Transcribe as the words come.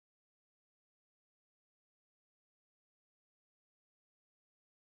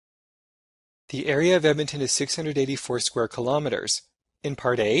The area of Edmonton is 684 square kilometers. In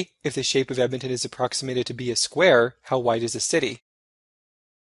Part A, if the shape of Edmonton is approximated to be a square, how wide is the city?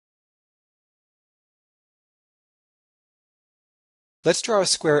 Let's draw a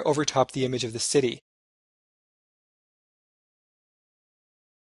square over top the image of the city.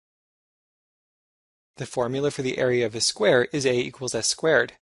 The formula for the area of a square is A equals S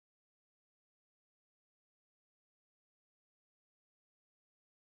squared.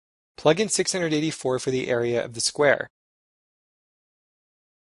 Plug in 684 for the area of the square.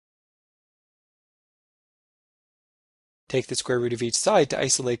 Take the square root of each side to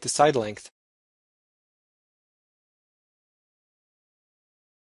isolate the side length.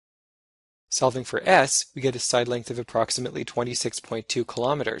 Solving for S, we get a side length of approximately 26.2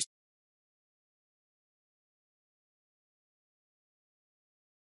 kilometers.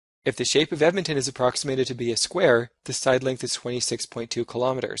 If the shape of Edmonton is approximated to be a square, the side length is 26.2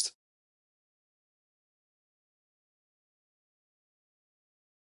 kilometers.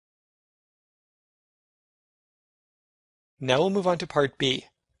 Now we'll move on to Part B.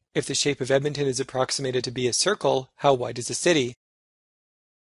 If the shape of Edmonton is approximated to be a circle, how wide is the city?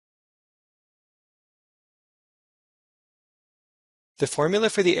 The formula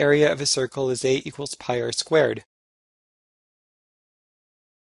for the area of a circle is A equals pi r squared.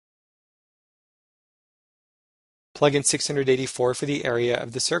 Plug in 684 for the area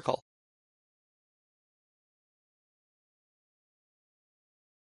of the circle.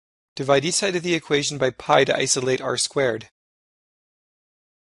 Divide each side of the equation by pi to isolate r squared.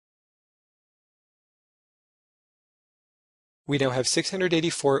 We now have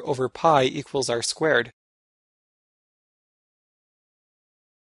 684 over pi equals r squared.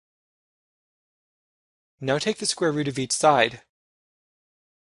 Now take the square root of each side.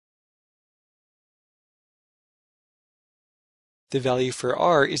 The value for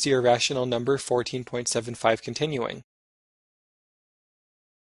r is the irrational number 14.75 continuing.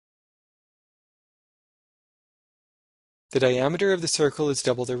 The diameter of the circle is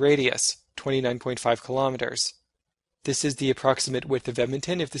double the radius, 29.5 kilometers. This is the approximate width of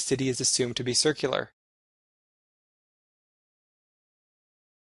Edmonton if the city is assumed to be circular.